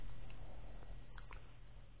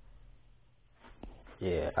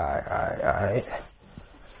Yeah, alright.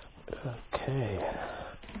 Okay.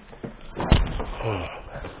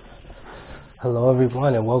 Hello,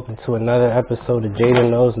 everyone, and welcome to another episode of Jaden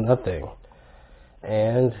Knows Nothing.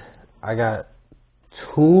 And I got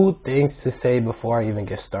two things to say before I even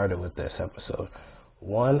get started with this episode.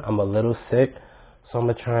 One, I'm a little sick, so I'm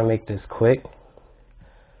going to try and make this quick,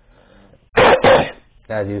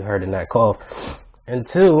 as you heard in that cough. And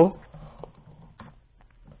two,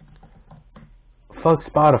 fuck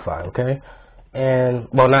Spotify, okay? And,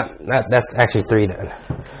 well, not that's actually three then.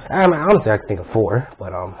 Honestly, I can think of four,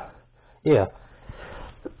 but, yeah.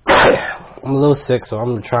 I'm a little sick, so I'm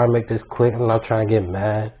going to try and make this quick. I'm not trying to get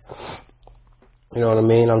mad. You know what I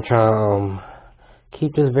mean? I'm trying to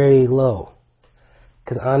keep this very low.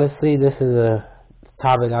 Because honestly, this is a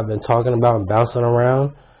topic I've been talking about and bouncing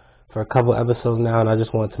around for a couple episodes now, and I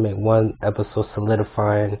just wanted to make one episode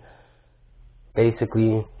solidifying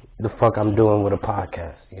basically the fuck I'm doing with a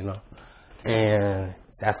podcast, you know? And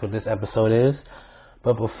that's what this episode is.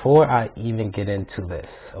 But before I even get into this,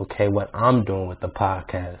 okay, what I'm doing with the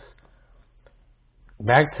podcast,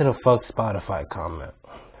 back to the fuck Spotify comment.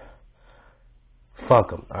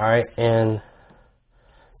 Fuck them, alright? And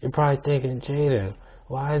you're probably thinking, Jaden,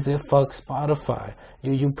 why is it fuck Spotify?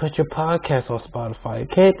 You put your podcast on Spotify.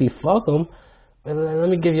 It can't be fuck them. Let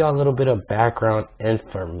me give y'all a little bit of background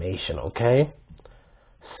information, okay?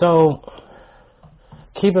 So,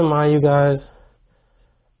 keep in mind, you guys,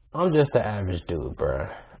 I'm just an average dude, bruh.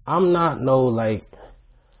 I'm not no, like,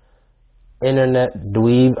 internet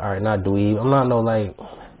dweeb. Alright, not dweeb. I'm not no, like,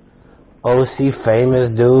 OC famous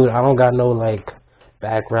dude. I don't got no, like,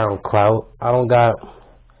 background clout. I don't got all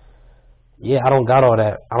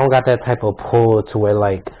that. I don't got that type of pull to where,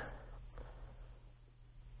 like,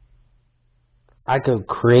 I could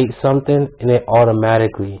create something and it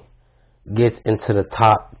automatically gets into the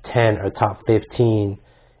top 10 or top 15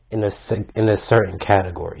 in a certain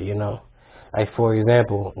category, you know? Like, for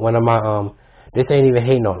example, one of my, this ain't even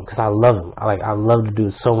hating on him because I love him. I love the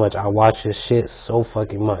dude so much. I watch his shit so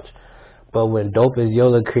fucking much. But when Dope as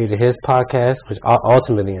Yola created his podcast, which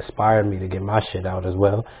ultimately inspired me to get my shit out as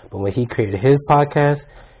well, but when he created his podcast,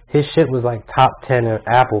 his shit was like top 10 in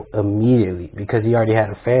Apple immediately because he already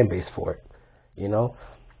had a fan base for it, you know?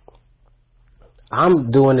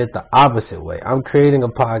 I'm doing it the opposite way. I'm creating a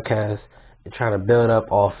podcast and trying to build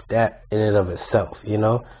up off that in and of itself, you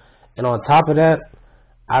know? And on top of that,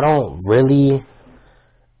 I don't really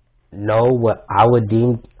know what I would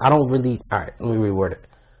deem, alright, let me reword it.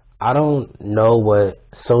 I don't know what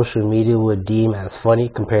social media would deem as funny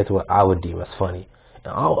compared to what I would deem as funny.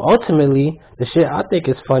 And ultimately, the shit I think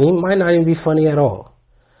is funny might not even be funny at all.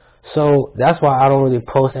 So that's why I don't really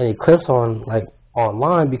post any clips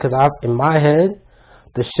online because in my head,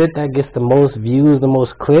 the shit that gets the most views, the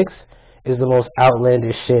most clicks, is the most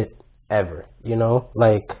outlandish shit ever. You know,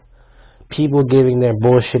 like people giving their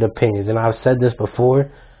bullshit opinions. And I've said this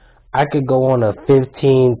before. I could go on a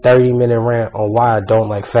 15, 30-minute rant on why I don't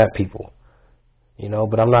like fat people, you know,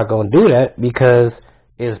 but I'm not going to do that because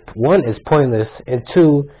one, it's pointless, and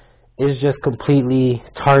two, it's just completely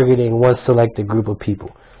targeting one selected group of people,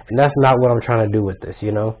 and that's not what I'm trying to do with this,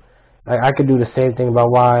 you know. Like, I could do the same thing about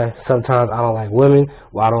why sometimes I don't like women,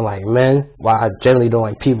 why I don't like men, why I generally don't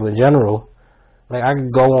like people in general. Like, I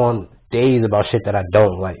could go on days about shit that I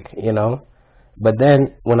don't like, you know. But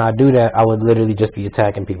then, when I do that, I would literally just be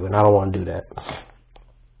attacking people, and I don't want to do that.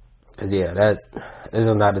 Because, yeah, that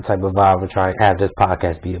is not the type of vibe I'm trying to have this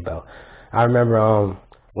podcast be about. I remember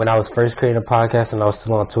when I was first creating a podcast and I was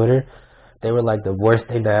still on Twitter, they were like, the worst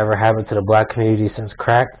thing that ever happened to the black community since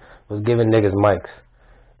crack was giving niggas mics.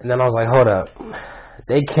 And then I was like, hold up.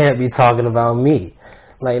 They can't be talking about me.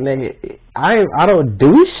 Like, nigga, I don't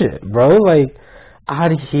do shit, bro. Like,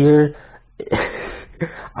 out of here...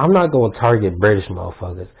 I'm not going to target British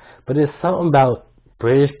motherfuckers, but there's something about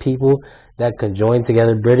British people that can join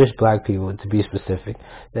together, British black people to be specific,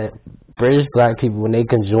 that British black people, when they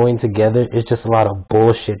can join together, it's just a lot of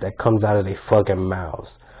bullshit that comes out of their fucking mouths.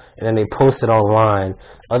 And then they post it online,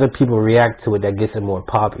 other people react to it, that gets it more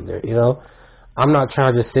popular, you know? I'm not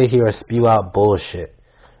trying to sit here and spew out bullshit.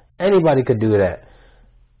 Anybody could do that.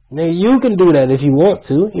 Now, you can do that if you want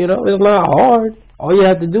to, you know? It's not hard. All you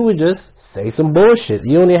have to do is just say some bullshit.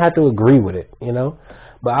 You don't even have to agree with it, you know?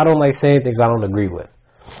 But I don't like saying things I don't agree with.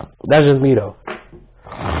 That's just me, though.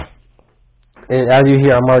 And as you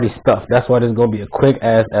hear, I'm already stuffed. That's why this is going to be a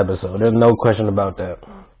quick-ass episode. There's no question about that.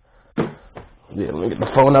 Yeah, let me get the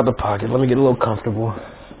phone out the pocket. Let me get a little comfortable.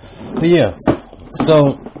 But, yeah.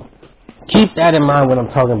 So, keep that in mind when I'm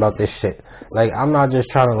talking about this shit. Like, I'm not just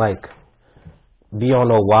trying to, like, be on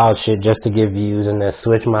no wild shit just to get views and then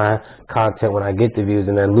switch my content when I get the views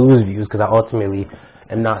and then lose views because I ultimately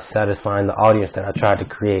am not satisfying the audience that I tried to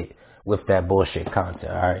create with that bullshit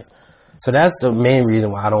content, alright? So that's the main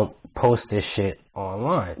reason why I don't post this shit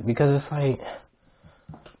online, because it's like,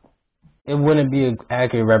 it wouldn't be an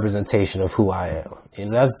accurate representation of who I am.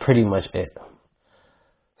 And that's pretty much it.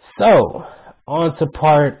 So, on to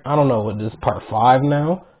part, I don't know, what this is, part 5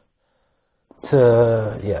 now?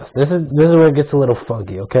 Yes, this is where it gets a little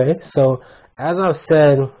funky, okay? So, as I've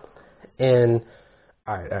said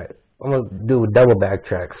alright, I'm going to do a double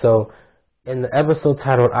backtrack. So, in the episode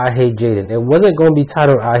titled I Hate Jaden, it wasn't going to be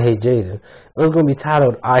titled I Hate Jaden. It was going to be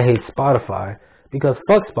titled I Hate Spotify, because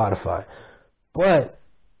fuck Spotify. But,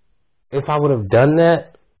 if I would have done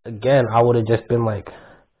that, again, I would have just been like,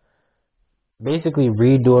 basically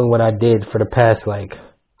redoing what I did for the past,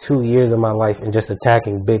 2 years of my life and just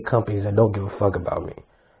attacking big companies that don't give a fuck about me,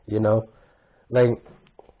 you know? I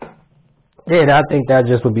think that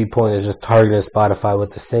just would be pointless, just targeting Spotify with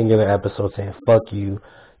the singular episode saying, fuck you,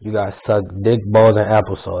 you guys suck dick, balls, and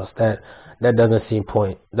applesauce. That doesn't seem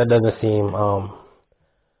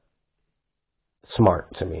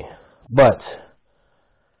smart to me. But,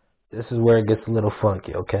 this is where it gets a little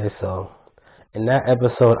funky, okay? So, in that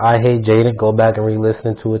episode, I Hate Jaden, go back and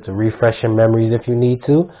re-listen to it to refresh your memories if you need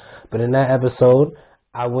to. But in that episode,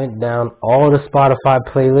 I went down all the Spotify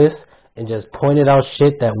playlists and just pointed out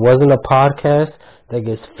shit that wasn't a podcast that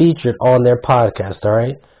gets featured on their podcast,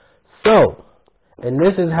 alright? So, and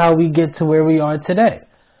this is how we get to where we are today,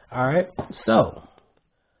 alright? So,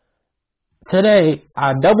 today,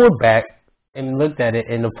 I doubled back and looked at it,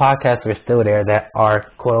 and the podcasts are still there that are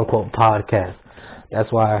quote-unquote podcasts. That's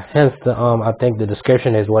why, hence, I think the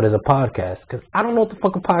description is what is a podcast. Because I don't know what the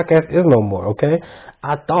fuck a podcast is no more, okay?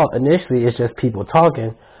 I thought initially it's just people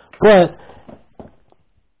talking. But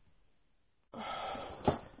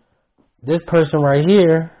this person right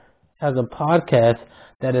here has a podcast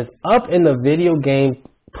that is up in the video game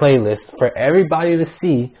playlist for everybody to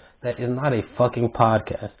see that is not a fucking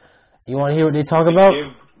podcast. You want to hear what they talk about?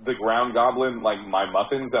 Give the ground goblin, my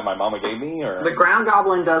muffins that my mama gave me? Or the ground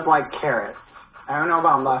goblin does like carrots. I don't know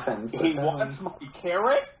about muffins. He wants my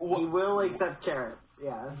carrot? He will accept carrots.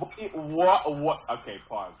 Yeah. What? Okay,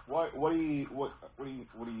 pause. What do you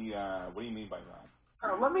mean by that?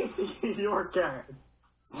 Oh, let me see your carrot.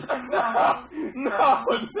 No.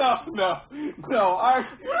 I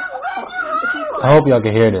hope y'all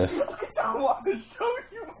can hear this. I want to show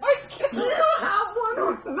you my carrot. You don't have one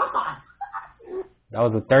or not. That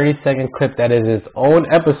was a 30-second clip that is its own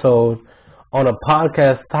episode on a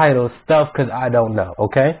podcast titled Stuff Cause I Don't Know,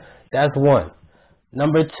 okay? That's one.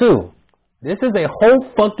 Number 2, this is a whole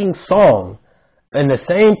fucking song in the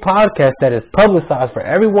same podcast that is publicized for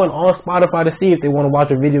everyone on Spotify to see if they want to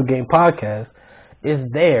watch a video game podcast. It's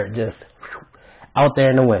there, just out there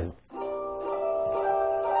in the wind.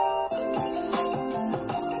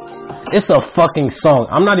 It's a fucking song.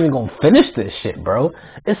 I'm not even gonna finish this shit, bro.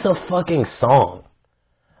 It's a fucking song.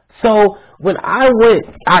 So, when I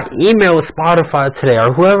emailed Spotify today,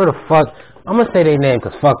 or whoever the fuck, I'm gonna say their name,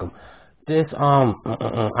 cause fuck them.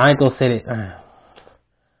 I ain't gonna say that,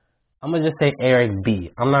 I'm gonna just say Eric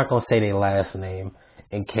B. I'm not gonna say their last name,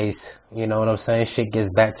 in case, you know what I'm saying, shit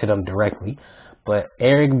gets back to them directly. But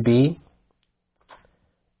Eric B.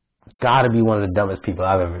 gotta be one of the dumbest people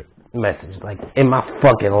I've ever messaged, in my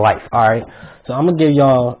fucking life, alright? So, I'm gonna give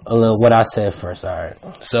y'all a little, what I said first, alright?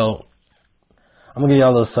 So, I'm gonna give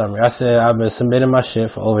y'all a little summary. I said I've been submitting my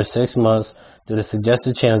shit for over 6 months through the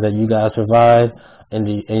suggested channels that you guys provide in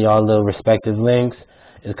y'all little respective links.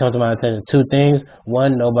 It's come to my attention 2 things.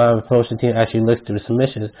 1, nobody on the promotion team actually looks through the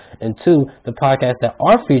submissions. And 2, the podcasts that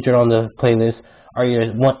are featured on the playlist are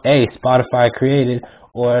either Spotify created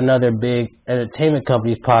or another big entertainment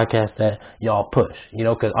company's podcast that y'all push. You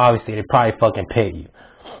know, because obviously they probably fucking pay you.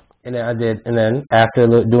 And then after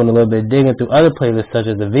doing a little bit of digging through other playlists such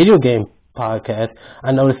as the video game podcast,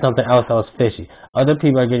 I noticed something else that was fishy. Other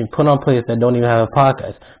people are getting put on playlists that don't even have a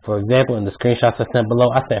podcast. For example, in the screenshots I sent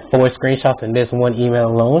below, I sent 4 screenshots in this one email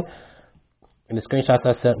alone. In the screenshots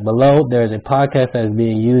I sent below, there is a podcast that is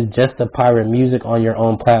being used just to pirate music on your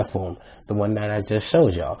own platform, the one that I just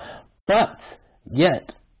showed y'all. But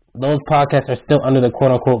yet, those podcasts are still under the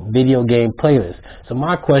quote-unquote video game playlist. So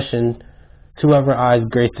my question to whoever eyes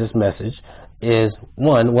graced this message is,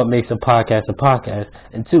 1, what makes a podcast a podcast?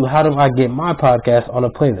 And 2, how do I get my podcast on a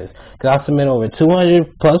playlist? Because I submit over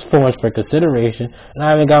 200 plus forms for consideration, and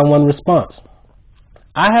I haven't gotten one response.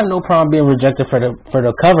 I have no problem being rejected for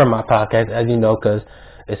the cover of my podcast, as you know, because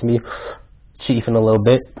it's me chiefing a little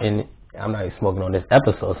bit, and I'm not even smoking on this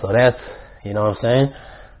episode, so that's, you know what I'm saying?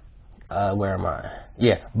 Where am I?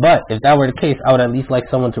 Yeah, but if that were the case, I would at least like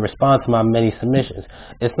someone to respond to my many submissions.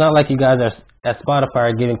 It's not like you guys are at Spotify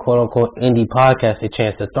are giving quote-unquote indie podcasts a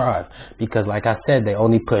chance to thrive, because like I said, they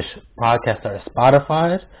only push podcasts that are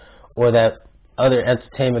Spotify or that other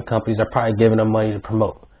entertainment companies are probably giving them money to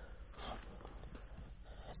promote.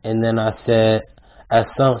 And then I said,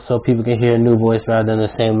 so people can hear a new voice rather than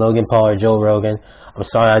the same Logan Paul or Joe Rogan. I'm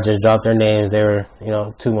sorry I just dropped their names. They were,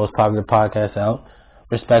 two most popular podcasts out.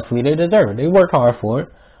 Respectfully, they deserve it. They worked hard for it.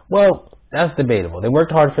 Well, that's debatable. They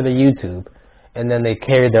worked hard for the YouTube, and then they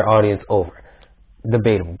carried their audience over.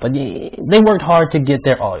 Debatable. But they worked hard to get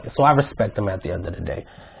their audience, so I respect them at the end of the day.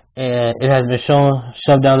 And it has been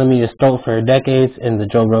shoved down the media's throat for decades in the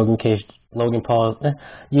Joe Rogan case, Logan Paul,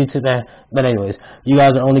 YouTube. But anyways, you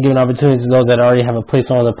guys are only giving opportunities to those that already have a place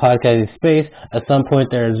on the podcasting space. At some point,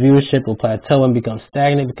 their viewership will plateau and become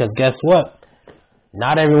stagnant, because guess what?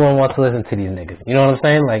 Not everyone wants to listen to these niggas. You know what I'm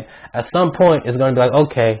saying? Like, at some point, it's going to be like,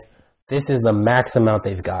 okay, this is the max amount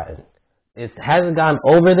they've gotten. It hasn't gone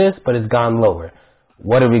over this, but it's gone lower.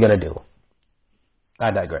 What are we going to do?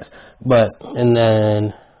 I digress. And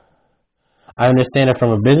then I understand it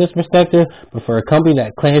from a business perspective, but for a company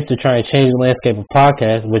that claims to try and change the landscape of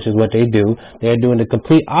podcasts, which is what they do, they are doing the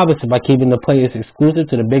complete opposite by keeping the playlist exclusive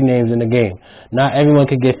to the big names in the game. Not everyone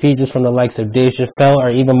can get features from the likes of Dave Chappelle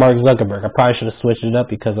or even Mark Zuckerberg. I probably should have switched it up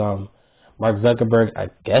because Mark Zuckerberg, I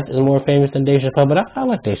guess, is more famous than Dave Chappelle, but I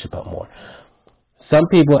like Dave Chappelle more. Some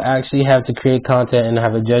people actually have to create content and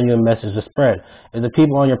have a genuine message to spread. If the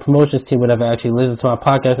people on your promotions team would have actually listened to my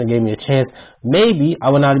podcast and gave me a chance, maybe I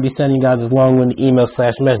would not be sending you guys as long-winded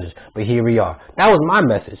email/message. But here we are. That was my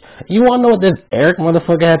message. You want to know what this Eric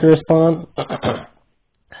motherfucker had to respond?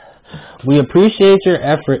 We appreciate your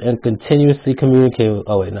effort and continuously communicate with...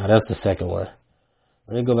 Oh, wait, no, that's the second one.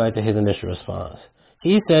 Let me go back to his initial response.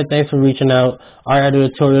 He said, thanks for reaching out. Our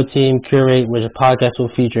editorial team curate which podcast will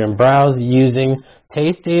feature and browse using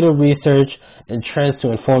taste data research and trends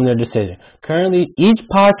to inform their decision. Currently, each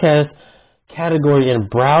podcast category in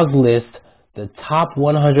browse lists the top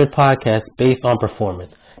 100 podcasts based on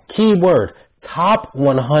performance. Keyword, top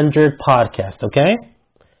 100 podcasts, okay?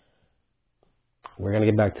 We're going to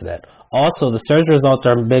get back to that. Also, the search results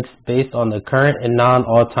are mixed based on the current and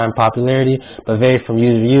non-all-time popularity, but vary from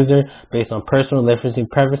user to user based on personal referencing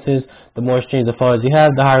preferences. The more streams of followers you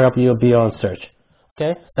have, the higher up you'll be on search.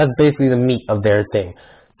 Okay? That's basically the meat of their thing.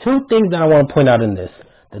 Two things that I want to point out in this.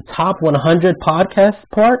 The top 100 podcasts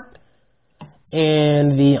part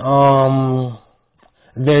and the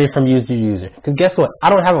vary from user to user. Because guess what? I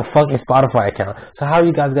don't have a fucking Spotify account. So how are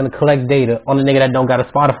you guys going to collect data on a nigga that don't got a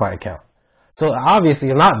Spotify account? So obviously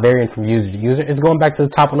it's not varying from user to user. It's going back to the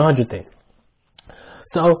top 100 thing.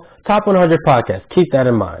 So top 100 podcasts, keep that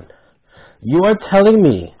in mind. You are telling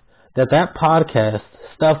me that podcast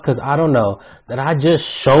stuff, because I don't know, that I just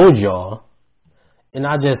showed y'all and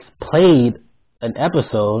I just played an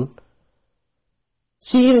episode.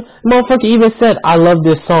 Motherfucker even said, I love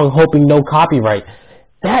this song, hoping no copyright.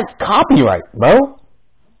 That's copyright, bro.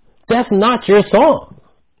 That's not your song.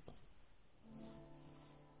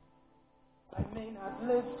 I may not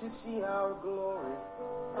live to see our glory.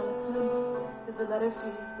 Is the letter C?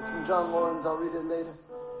 It's from John Lawrence. I'll read it later.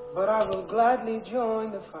 But I will gladly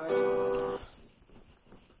join the fight.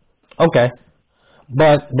 Okay.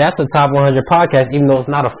 But that's a top 100 podcast, even though it's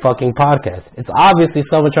not a fucking podcast. It's obviously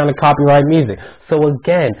someone trying to copyright music. So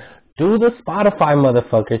again, do the Spotify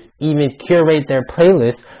motherfuckers even curate their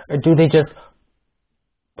playlists, or do they just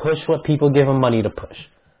push what people give them money to push?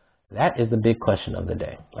 That is the big question of the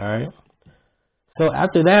day. All right. So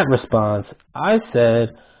after that response, I said,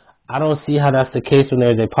 I don't see how that's the case when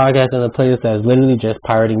there's a podcast in the playlist that is literally just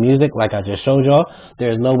pirating music, like I just showed y'all.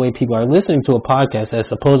 There's no way people are listening to a podcast that's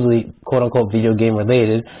supposedly quote-unquote video game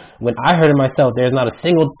related. When I heard it myself, there's not a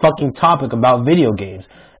single fucking topic about video games.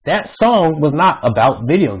 That song was not about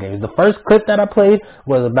video games. The first clip that I played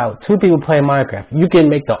was about two people playing Minecraft. You can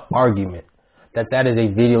make the argument that that is a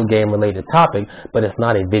video game related topic, but it's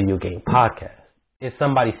not a video game podcast. It's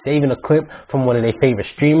somebody saving a clip from one of their favorite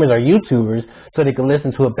streamers or YouTubers so they can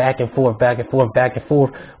listen to it back and forth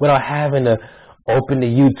without having to open the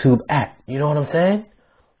YouTube app. You know what I'm saying?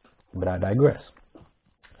 But I digress.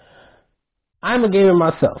 I'm a gamer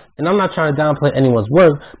myself, and I'm not trying to downplay anyone's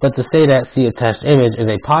work, but to say that See Attached Image is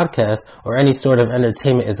a podcast or any sort of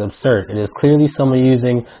entertainment is absurd. It is clearly someone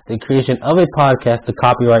using the creation of a podcast to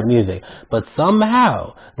copyright music, but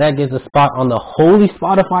somehow that gets a spot on the holy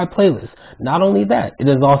Spotify playlist. Not only that, it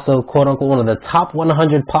is also quote-unquote one of the top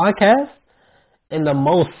 100 podcasts and the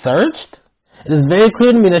most searched. It is very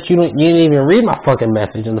clear to me that you didn't even read my fucking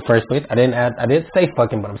message in the first place. I didn't say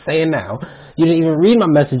fucking, but I'm saying now. You didn't even read my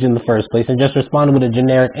message in the first place and just responded with a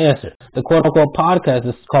generic answer. The quote-unquote podcast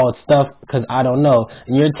is called Stuff Because I Don't Know,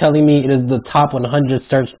 and you're telling me it is the top 100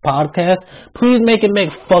 searched podcast? Please make it make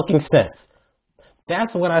fucking sense.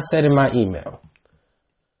 That's what I said in my email.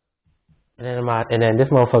 And then this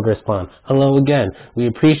motherfucker responds, hello again. We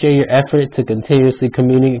appreciate your effort to continuously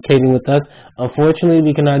communicating with us. Unfortunately,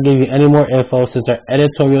 we cannot give you any more info since our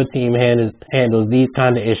editorial team handles these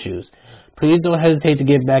kind of issues. Please don't hesitate to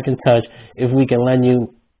get back in touch if we can lend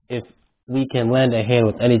a hand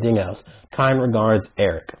with anything else. Kind regards,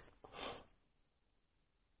 Eric.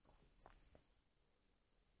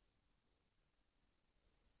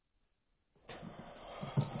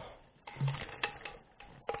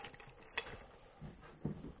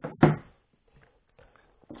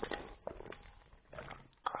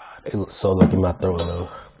 It looks so lucky my throat a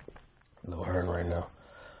little hurting right now.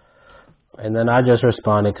 And then I just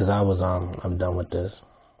responded because I'm done with this.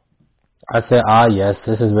 I said, yes,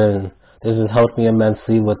 this has helped me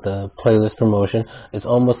immensely with the playlist promotion. It's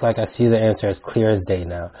almost like I see the answer as clear as day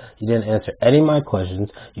now. You didn't answer any of my questions.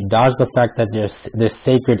 You dodged the fact that this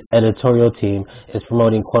sacred editorial team is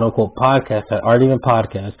promoting quote-unquote podcasts that aren't even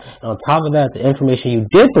podcasts. And on top of that, the information you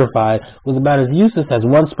did provide was about as useless as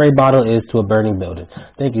one spray bottle is to a burning building.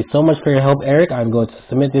 Thank you so much for your help, Eric. I'm going to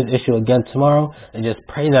submit this issue again tomorrow and just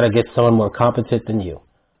pray that I get someone more competent than you.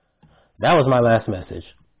 That was my last message.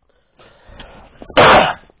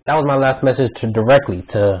 That was my last message directly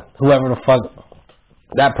to whoever the fuck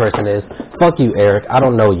that person is. Fuck you, Eric. I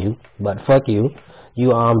don't know you, but fuck you. You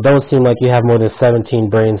don't seem like you have more than 17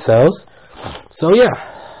 brain cells. So yeah,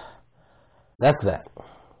 that's that.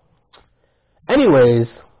 Anyways,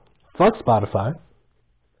 fuck Spotify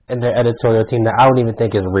and their editorial team that I don't even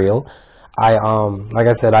think is real. Like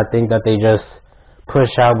I said, I think that they just push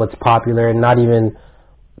out what's popular and not even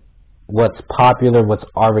what's popular, what's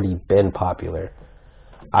already been popular.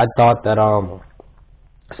 I thought that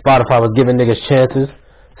Spotify was giving niggas chances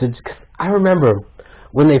I remember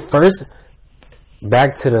when they first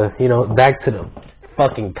back to the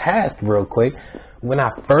fucking past real quick. When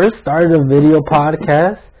I first started a video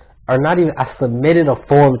podcast, I submitted a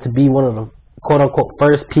form to be one of the quote unquote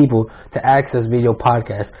first people to access video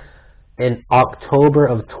podcasts in October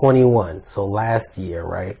of 21. So last year,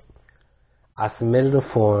 right? I submitted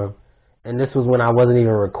a form. And this was when I wasn't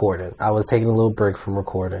even recording. I was taking a little break from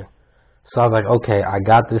recording. So I was like, okay, I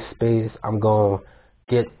got this space. I'm going to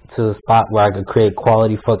get to the spot where I could create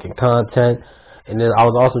quality fucking content. And then I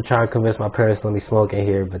was also trying to convince my parents to let me smoke in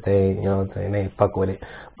here, but they, you know what I'm saying, they ain't fuck with it.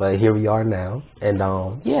 But here we are now. And,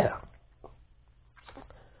 yeah.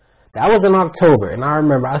 That was in October. And I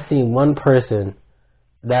remember I seen one person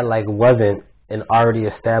that, wasn't an already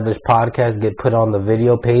established podcast get put on the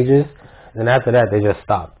video pages. And after that, they just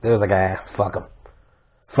stopped. They was like, fuck them.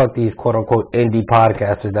 Fuck these quote-unquote indie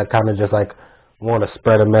podcasters that kind of just, want to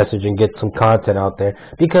spread a message and get some content out there.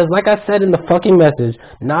 Because, like I said in the fucking message,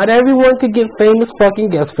 not everyone could get famous fucking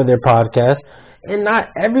guests for their podcast. And not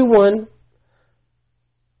everyone...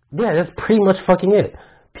 Yeah, that's pretty much fucking it.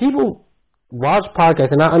 People watch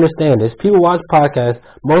podcasts, and I understand this. People watch podcasts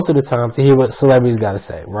most of the time to hear what celebrities got to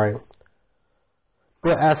say, right?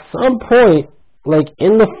 But at some point...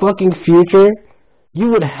 in the fucking future, you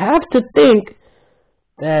would have to think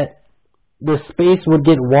that the space would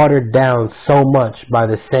get watered down so much by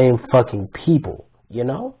the same fucking people, you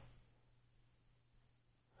know?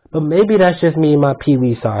 But maybe that's just me and my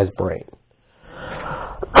peewee-sized brain.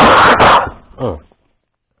 I'm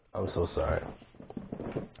so sorry.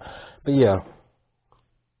 But yeah.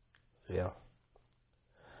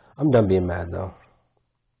 I'm done being mad though.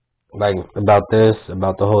 About this,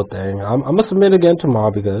 about the whole thing. I'm going to submit again tomorrow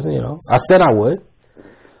because, I said I would.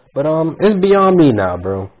 But, it's beyond me now,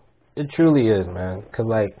 bro. It truly is, man. Because,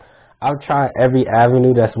 I've tried every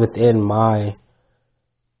avenue that's within my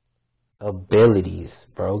abilities,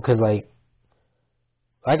 bro. Because, like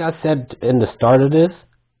I said in the start of this,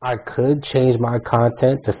 I could change my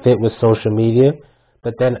content to fit with social media.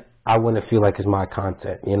 But then I wouldn't feel like it's my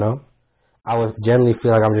content, I would generally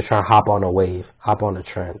feel like I'm just trying to hop on a wave, hop on a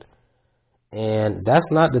trend. And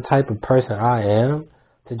that's not the type of person I am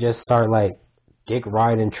to just start dick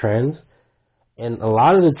riding trends. And a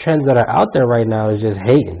lot of the trends that are out there right now is just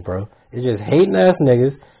hating, bro. It's just hating ass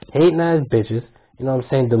niggas, hating ass bitches. You know what I'm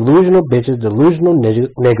saying? Delusional bitches, delusional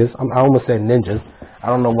niggas. I almost said ninjas. I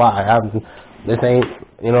don't know why. This ain't,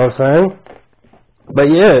 you know what I'm saying? But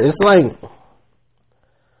yeah, it's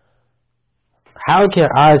how can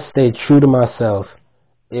I stay true to myself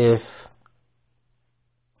if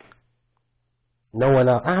no one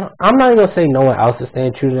else. I'm not even gonna say no one else is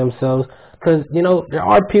staying true to themselves, because there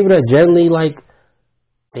are people that generally like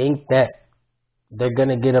think that they're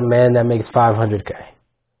gonna get a man that makes $500K.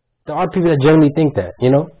 There are people that generally think that,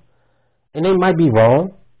 and they might be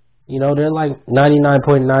wrong. They're like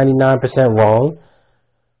 99.99% wrong,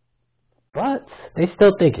 but they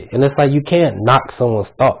still think it, and it's like you can't knock someone's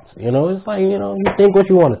thoughts. It's like you think what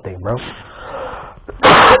you want to think, bro.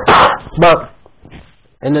 But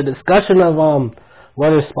in the discussion of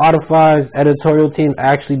whether Spotify's editorial team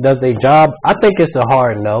actually does their job, I think it's a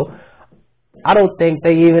hard no. I don't think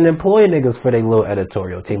they even employ niggas for their little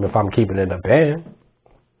editorial team, if I'm keeping it a band.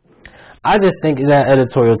 I just think that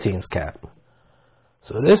editorial team's cap.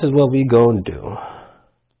 So this is what we gonna do.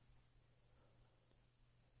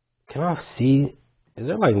 Can I see? Is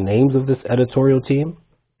there like names of this editorial team?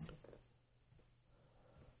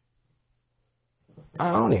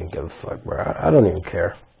 I don't even give a fuck, bro. I don't even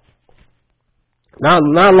care.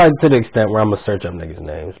 Not like to the extent where I'm gonna search up niggas'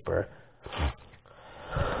 names, bro.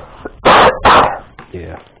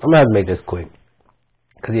 Yeah, I'm gonna have to make this quick.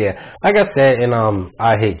 Cause yeah, like I said, and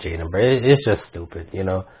I hate Jaden, bro. It's just stupid,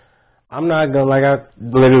 I'm not gonna, like I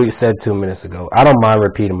literally said 2 minutes ago, I don't mind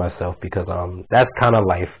repeating myself because that's kind of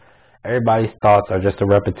life. Everybody's thoughts are just a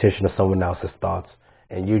repetition of someone else's thoughts,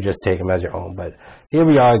 and you just take them as your own. But here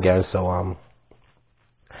we are again. So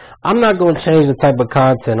I'm not gonna change the type of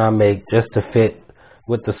content I make just to fit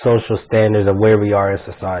with the social standards of where we are in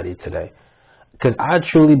society today. Because I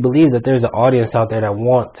truly believe that there's an audience out there that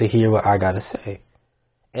want to hear what I gotta say,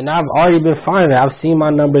 and I've already been finding it. I've seen my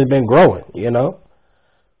numbers been growing,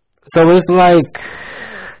 So it's like,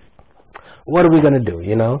 what are we gonna do?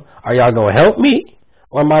 Are y'all gonna help me,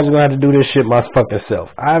 or am I just gonna have to do this shit my fucking self?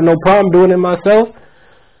 I have no problem doing it myself,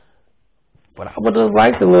 but I would have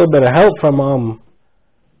liked a little bit of help from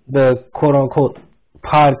the quote unquote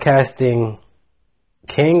podcasting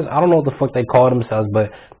kings. I don't know what the fuck they call themselves, but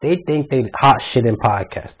they think they hot shit in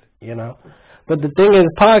podcasting, But the thing is,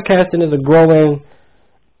 podcasting is a growing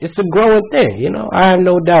thing, I have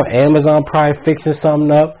no doubt Amazon probably fixing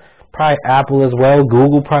something up, probably Apple as well,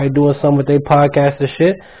 Google probably doing something with their podcast and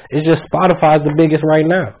shit. It's just Spotify's the biggest right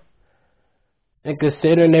now. And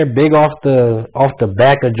considering they're big off the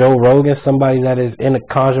back of Joe Rogan, somebody that is in a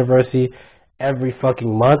controversy every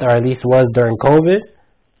fucking month, or at least was during COVID,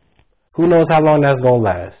 who knows how long that's gonna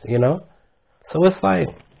last, So it's like,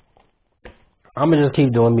 I'm gonna just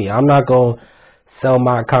keep doing me. I'm not gonna sell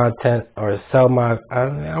my content or I'm not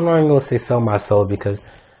even gonna say sell my soul, because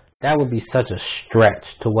that would be such a stretch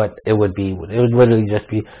to what it would be. It would literally just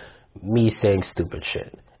be me saying stupid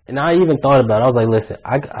shit. And I even thought about it. I was like, listen,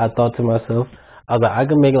 I thought to myself, I was like, I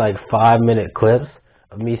could make like 5-minute clips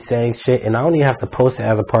of me saying shit, and I don't even have to post it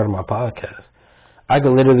as a part of my podcast. I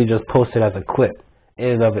could literally just post it as a clip in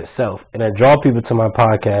and of itself, and then draw people to my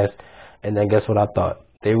podcast. And then guess what I thought?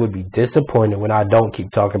 They would be disappointed when I don't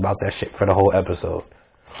keep talking about that shit for the whole episode.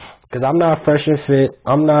 Because I'm not Fresh and Fit.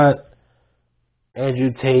 I'm not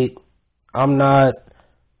Andrew Tate. I'm not,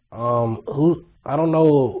 I don't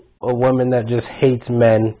know a woman that just hates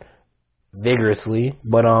men vigorously.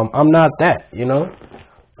 But I'm not that,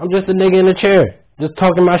 I'm just a nigga in a chair, just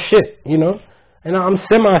talking my shit, And I'm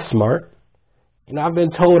semi-smart. I've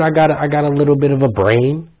been told I got a little bit of a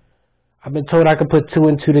brain. I've been told I could put 2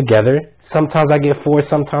 and 2 together. Sometimes I get 4,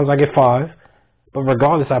 sometimes I get 5. But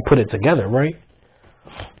regardless, I put it together, right?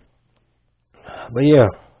 But yeah.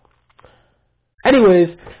 Anyways,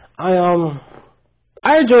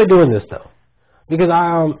 I enjoy doing this though, because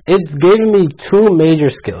it's giving me 2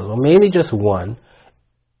 major skills, or maybe just one,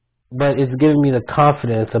 but it's giving me the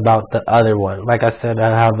confidence about the other one. Like I said, I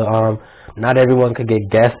have the not everyone could get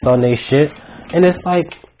guests on their shit, and it's like,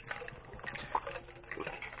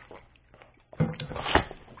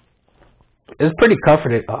 it's pretty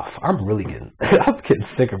comforting. Oh, I'm getting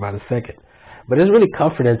sicker by the second. But it's really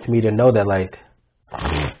comforting to me to know that, like,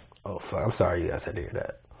 oh, fuck, I'm sorry you guys had to hear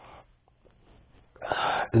that.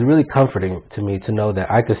 It's really comforting to me to know that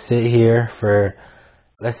I could sit here for,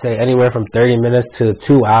 let's say, anywhere from 30 minutes to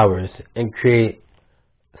 2 hours and create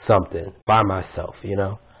something by myself,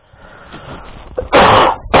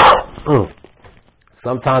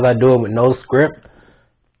 Sometimes I do it with no script.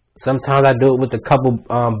 Sometimes I do it with a couple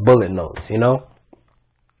bullet notes,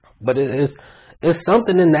 But it's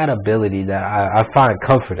something in that ability that I find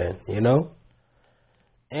comfort in,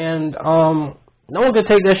 And no one can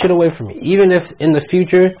take that shit away from me. Even if in the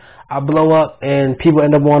future I blow up and people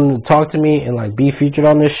end up wanting to talk to me and like be featured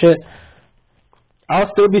on this shit, I'll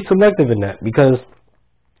still be selective in that, because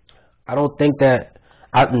I don't think that,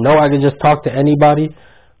 I know I can just talk to anybody,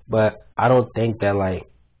 but I don't think that, like,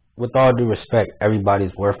 with all due respect,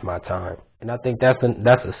 everybody's worth my time. And I think that's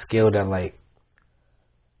a skill that like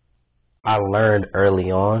I learned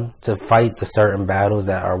early on, to fight the certain battles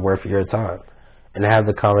that are worth your time and have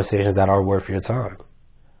the conversations that are worth your time.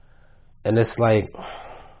 And it's like,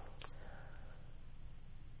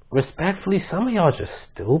 respectfully, some of y'all just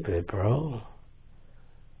stupid, bro.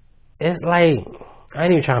 It's like, I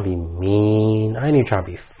ain't even trying to be mean. I ain't even trying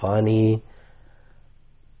to be funny.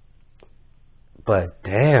 But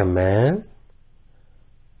damn, man.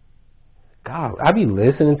 God, I be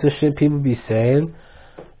listening to shit people be saying,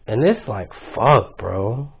 and it's like, fuck,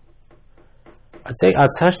 bro. I think I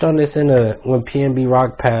touched on this when PNB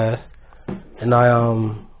Rock passed, and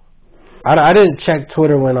I didn't check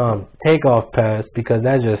Twitter when Takeoff passed because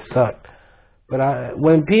that just sucked. But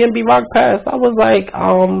when PNB Rock passed, I was like,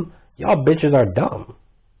 y'all bitches are dumb.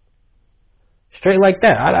 Straight like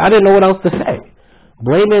that. I didn't know what else to say.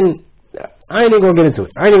 Blaming, I ain't even gonna get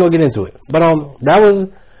into it. But that was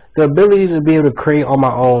the ability to be able to create on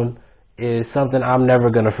my own is something I'm never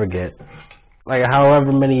gonna forget. Like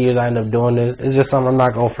however many years I end up doing this, it's just something I'm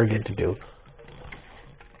not gonna forget to do.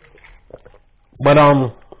 But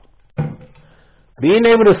being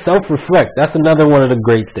able to self-reflect, that's another one of the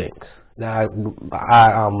great things that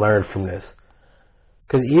I learned from this.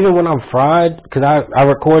 Because even when I'm fried, because I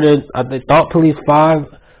recorded, I think, Thought Police 5.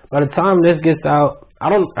 By the time this gets out,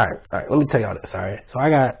 all right, let me tell y'all this, all right? So I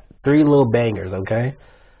got 3 little bangers, okay?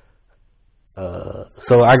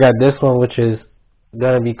 So I got this one, which is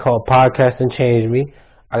going to be called Podcast and Change Me.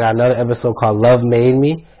 I got another episode called Love Made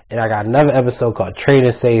Me. And I got another episode called Trade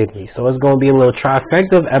and Save Me. So it's going to be a little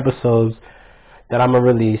trifecta of episodes that I'm going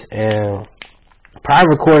to release. And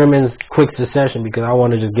probably record them in quick succession because I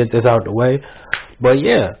want to just get this out of the way. But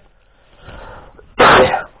yeah.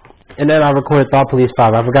 And then I recorded Thought Police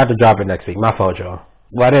 5. I forgot to drop it next week. My fault, y'all.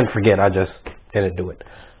 Well, I didn't forget. I just didn't do it.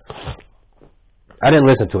 I didn't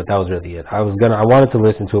listen to it. That was really it. I wanted to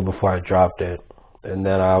listen to it before I dropped it. And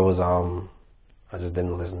then I just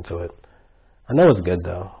didn't listen to it. I know it's good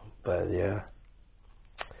though. But yeah.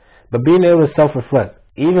 But being able to self-reflect,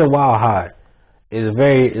 even while high, is a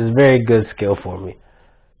very good skill for me.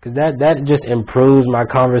 Because that just improves my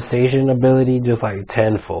conversation ability just like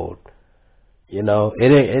tenfold. You know,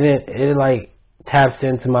 it like taps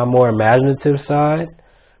into my more imaginative side,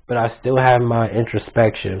 but I still have my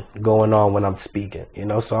introspection going on when I'm speaking. You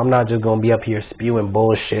know, so I'm not just gonna be up here spewing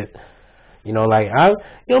bullshit. You know, like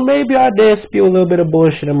maybe I did spew a little bit of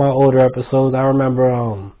bullshit in my older episodes. I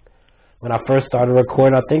remember when I first started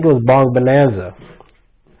recording, I think it was Bong Bonanza,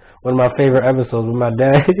 one of my favorite episodes with my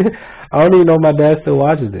dad. I don't even know if my dad still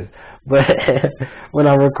watches this, but when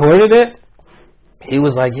I recorded it, he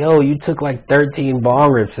was like, "Yo, you took like 13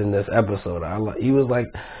 bong rips in this episode." He was like,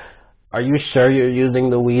 "Are you sure you're using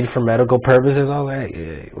the weed for medical purposes?" I was like,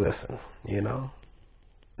 "Hey, listen, you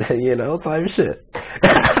know, type shit."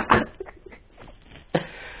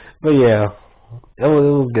 But yeah, it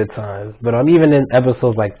was good times. But even in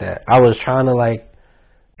episodes like that, I was trying to like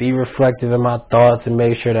be reflective in my thoughts and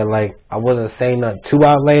make sure that like I wasn't saying nothing too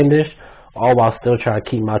outlandish, all while still trying to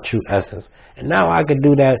keep my true essence. And now I could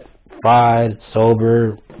do that fried,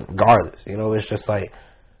 sober, regardless. You know, it's just like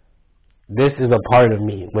this is a part of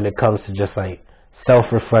me when it comes to just like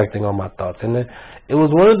self-reflecting on my thoughts. And it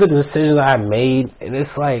was one of the decisions I made. And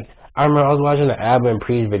it's like I remember I was watching the Abba and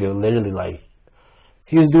Preach video, literally like.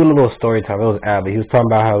 He was doing a little story time. It was Abba. He was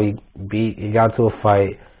talking about how he got to a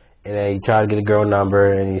fight and then he tried to get a girl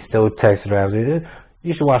number and he still texted her.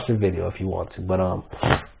 You should watch the video if you want to. But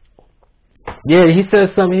yeah, he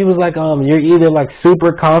said something. He was like, you're either like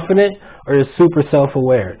super confident or you're super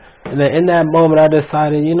self-aware. And then in that moment, I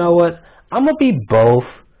decided, you know what? I'm gonna be both.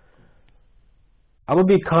 I'm gonna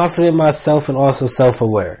be confident in myself and also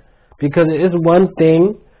self-aware, because it's one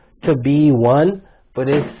thing to be one, but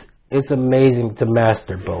it's amazing to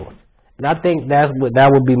master both. And I think that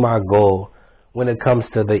would be my goal when it comes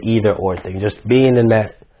to the either or thing, just being in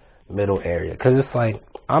that middle area. Because it's like,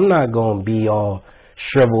 I'm not going to be all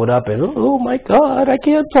shriveled up and, oh my God, I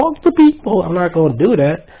can't talk to people. I'm not going to do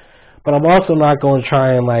that. But I'm also not going to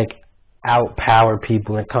try and like outpower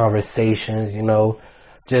people in conversations, you know,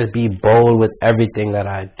 just be bold with everything that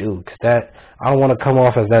I do. Because I don't want to come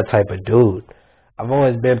off as that type of dude. I've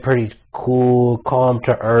always been pretty cool, calm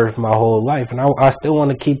to earth my whole life, and I still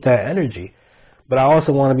want to keep that energy. But I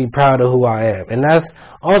also want to be proud of who I am, and that's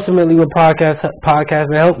ultimately what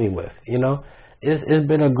podcasting helped me with. You know, it's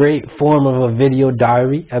been a great form of a video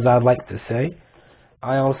diary, as I'd like to say.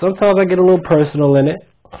 Sometimes I get a little personal in it,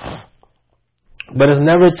 but it's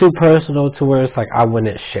never too personal to where it's like I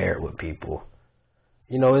wouldn't share it with people.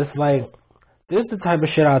 You know, it's like this is the type of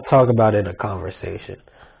shit I talk about in a conversation.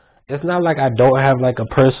 it's not like I don't have like a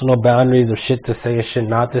personal boundaries of shit to say and shit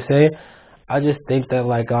not to say. I just think that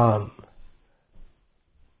like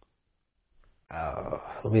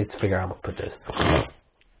let me figure out how I'm gonna put this.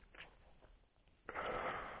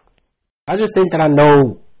 I just think that I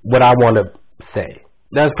know what I want to say.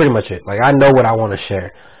 That's pretty much it. Like I know what I want to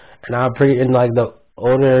share, and in like the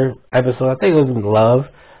older episode, I think it was in Love.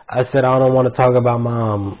 I said I don't want to talk about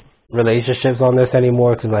my relationships on this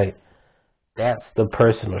anymore because like that's the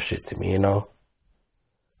personal shit to me, you know.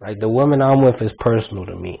 Like the woman I'm with is personal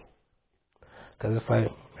to me, cause it's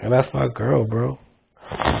like, man, that's my girl, bro.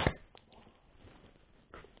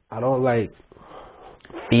 I don't like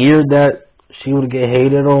fear that she would get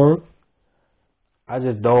hated on. I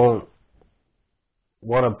just don't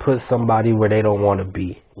want to put somebody where they don't want to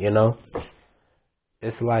be, you know?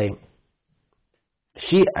 It's like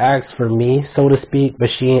she asked for me, so to speak, but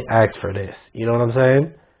she ain't asked for this. You know what I'm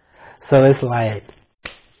saying? So it's like,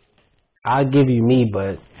 I'll give you me,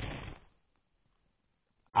 but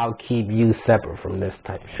I'll keep you separate from this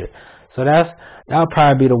type of shit. So that'll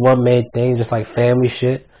probably be the one main thing, just like family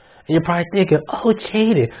shit. And you're probably thinking, oh,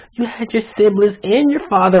 Jaden, you had your siblings and your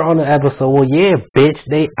father on the episode. Well, yeah,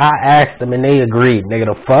 bitch. I asked them and they agreed. Nigga,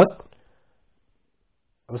 the fuck?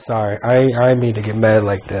 I'm sorry. I didn't mean to get mad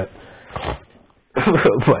like that.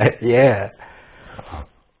 But, yeah.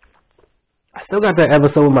 I still got that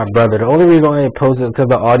episode with my brother. The only reason I ain't posted it because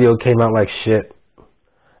the audio came out like shit.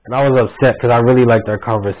 And I was upset because I really liked our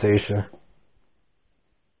conversation.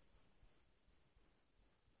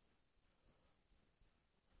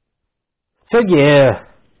 So yeah.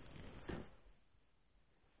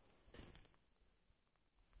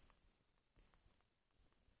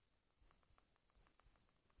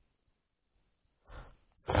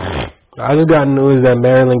 I just got news that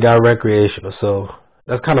Maryland got recreational, so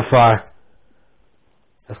that's kind of fire.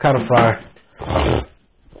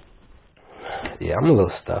 Yeah, I'm a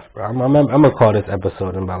little stuffed, bro. I'm gonna call this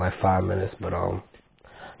episode in about like 5 minutes, but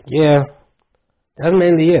yeah, that's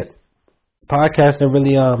mainly it. Podcasting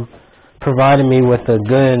really provided me with a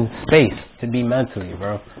good space to be mentally,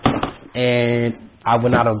 bro. And I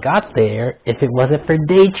would not have got there if it wasn't for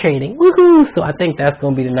day trading. Woohoo! So I think that's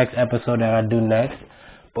gonna be the next episode that I do next.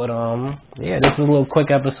 But yeah, this is a little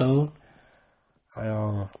quick episode.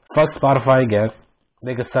 Fuck Spotify again.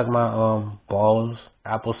 They can suck my balls,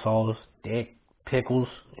 applesauce, dick, pickles.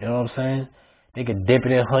 You know what I'm saying? They can dip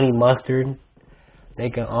it in honey mustard. They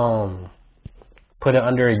can put it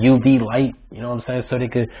under a UV light, you know what I'm saying, so they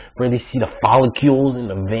could really see the follicles and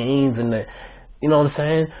the veins and the, you know what I'm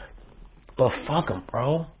saying? But fuck them,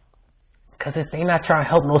 bro. Because if they not trying to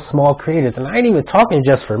help no small creators, and I ain't even talking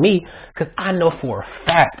just for me, because I know for a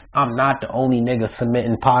fact I'm not the only nigga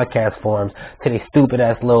submitting podcast forms to their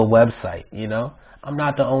stupid-ass little website, you know? I'm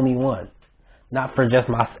not the only one. Not for just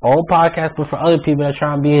my own podcast, but for other people that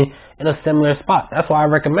try to be in a similar spot. That's why I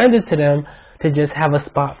recommended to them to just have a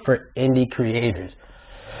spot for indie creators.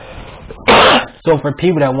 So for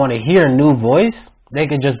people that want to hear a new voice, they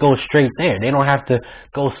can just go straight there. They don't have to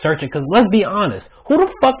go search it. Because let's be honest, who the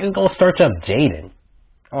fuck is going to search up Jaden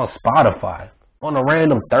on Spotify on a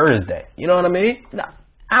random Thursday? You know what I mean?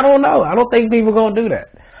 I don't know. I don't think people going to do that.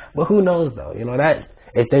 But who knows, though? You know, that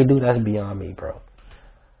if they do, that's beyond me, bro.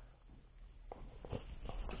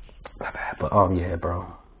 But, yeah, bro.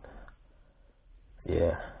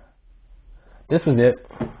 Yeah. This was it.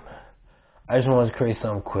 I just wanted to create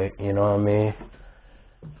something quick, you know what I mean?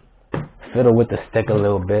 Fiddle with the stick a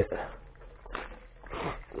little bit.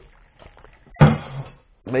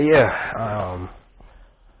 But yeah,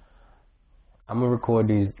 I'm gonna record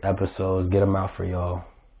these episodes, get them out for y'all.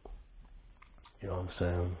 You know what I'm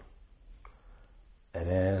saying? And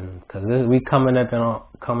then, cause we coming up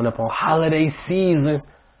on holiday season.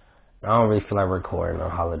 I don't really feel like recording on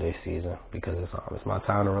holiday season because it's my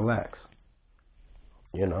time to relax.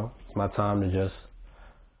 You know, it's my time to just,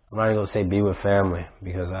 I'm not even going to say be with family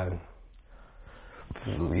because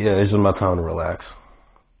this is my time to relax.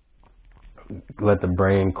 Let the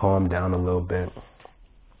brain calm down a little bit.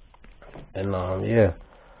 And, yeah.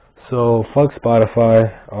 So, fuck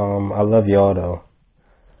Spotify. I love y'all, though.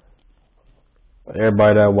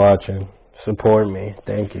 Everybody that watching, support me.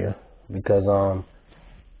 Thank you. Because,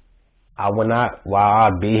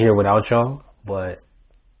 I'd be here without y'all, but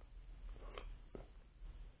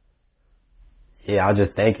yeah, I'll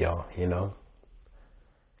just thank y'all, you know,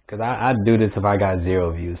 because I'd do this if I got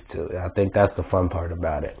 0 views too. I think that's the fun part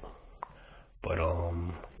about it. But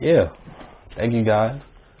yeah, thank you guys.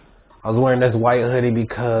 I was wearing this white hoodie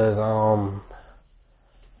because I'm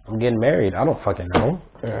getting married. I don't fucking know.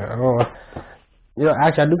 You know,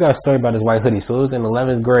 actually, I do got a story about this white hoodie. So it was in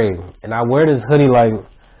 11th grade, and I wear this hoodie like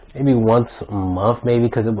maybe once a month, maybe,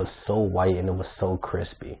 because it was so white and it was so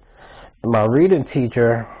crispy. And my reading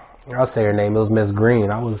teacher, I'll say her name, it was Miss Green.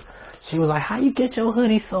 She was like, how you get your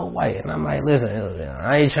hoodie so white? And I'm like, listen,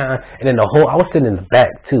 I ain't trying. And then I was sitting in the back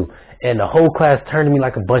too, and the whole class turned to me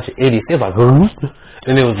like a bunch of idiots. They was like,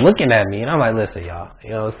 and they was looking at me, and I'm like, listen, y'all, you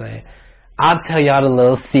know what I'm saying? I'll tell y'all the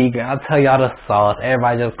little secret. I'll tell y'all the sauce.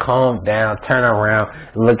 Everybody just calm down, turn around,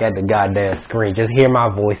 and look at the goddamn screen. Just hear my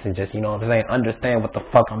voice and just, you know what I'm saying, understand what the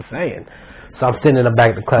fuck I'm saying. So I'm sitting in the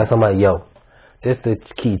back of the class. I'm like, yo, this is the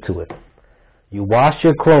key to it. You wash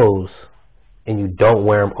your clothes and you don't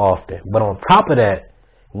wear them often. But on top of that,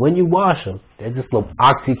 when you wash them, there's this little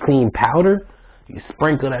OxyClean powder. You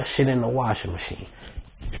sprinkle that shit in the washing machine.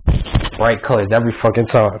 Bright colors every fucking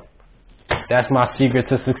time. That's my secret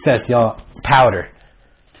to success, y'all. Powder.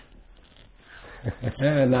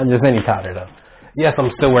 Not just any powder, though. Yes, I'm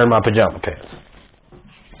still wearing my pajama pants.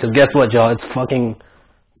 Because guess what, y'all? It's fucking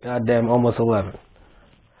goddamn almost 11.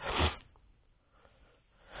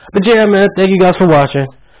 But yeah, man, thank you guys for watching.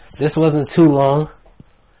 This wasn't too long,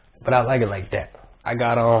 but I like it like that. I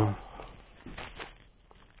got,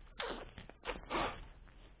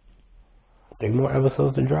 3 more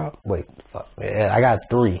episodes to drop. Wait, fuck. Yeah, I got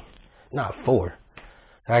 3. Not 4.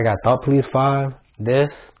 I got Thought Police 5, this.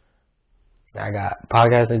 I got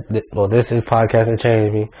Podcasting. Well, this is Podcasting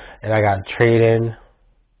Changed Me. And I got Trading.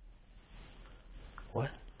 What?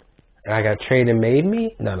 And I got Trading Made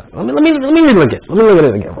Me? No. Let me look at it. Let me look at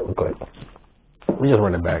it again real quick. Let me just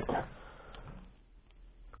run it back.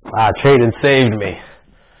 Trading Saved Me.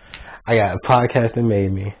 I got Podcasting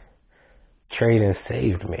Made Me. Trading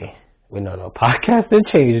Saved Me. Wait, no. Podcasting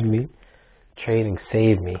Changed Me. Trading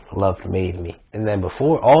saved me, love made me. And then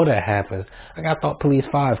before all that happens, I got Thought Police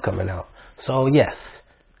 5 coming out. So yes,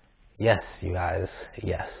 you guys,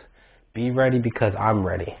 yes. Be ready because I'm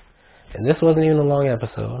ready. And this wasn't even a long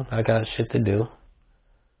episode. I got shit to do.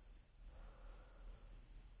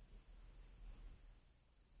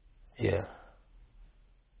 Yeah.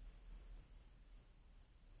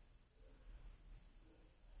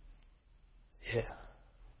 Yeah.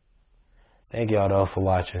 Thank y'all though for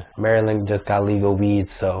watching. Maryland just got legal weed,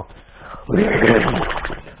 so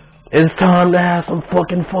it's time to have some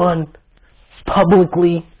fucking fun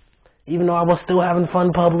publicly. Even though I was still having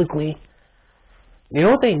fun publicly. You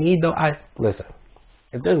know what they need though? Listen,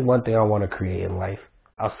 if there's one thing I want to create in life,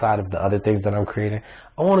 outside of the other things that I'm creating,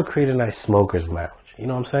 I want to create a nice smoker's lounge. You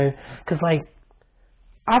know what I'm saying? Because like,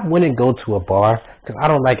 I wouldn't go to a bar because I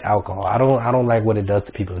don't like alcohol. I don't like what it does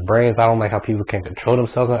to people's brains. I don't like how people can control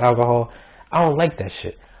themselves on alcohol. I don't like that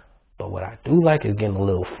shit. But what I do like is getting a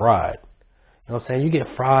little fried. You know what I'm saying? You get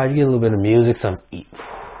fried, you get a little bit of music, some eat.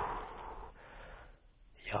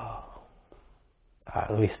 Y'all.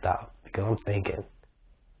 Alright, let me stop. Because I'm thinking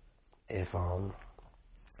if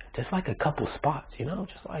just like a couple spots, you know,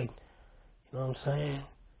 just like, you know what I'm saying?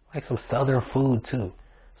 Like some southern food too.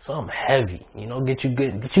 Something heavy, you know, get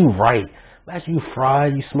you right. Imagine you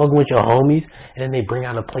fried, you smoking with your homies, and then they bring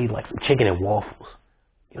out a plate like some chicken and waffles.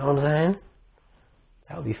 You know what I'm saying?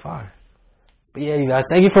 That would be fire. But yeah, you guys,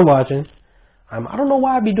 thank you for watching. I don't know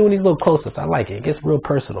why I be doing these little close-ups. I like it. It gets real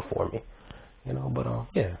personal for me. You know, but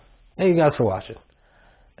yeah. Thank you guys for watching.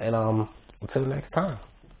 And until the next time.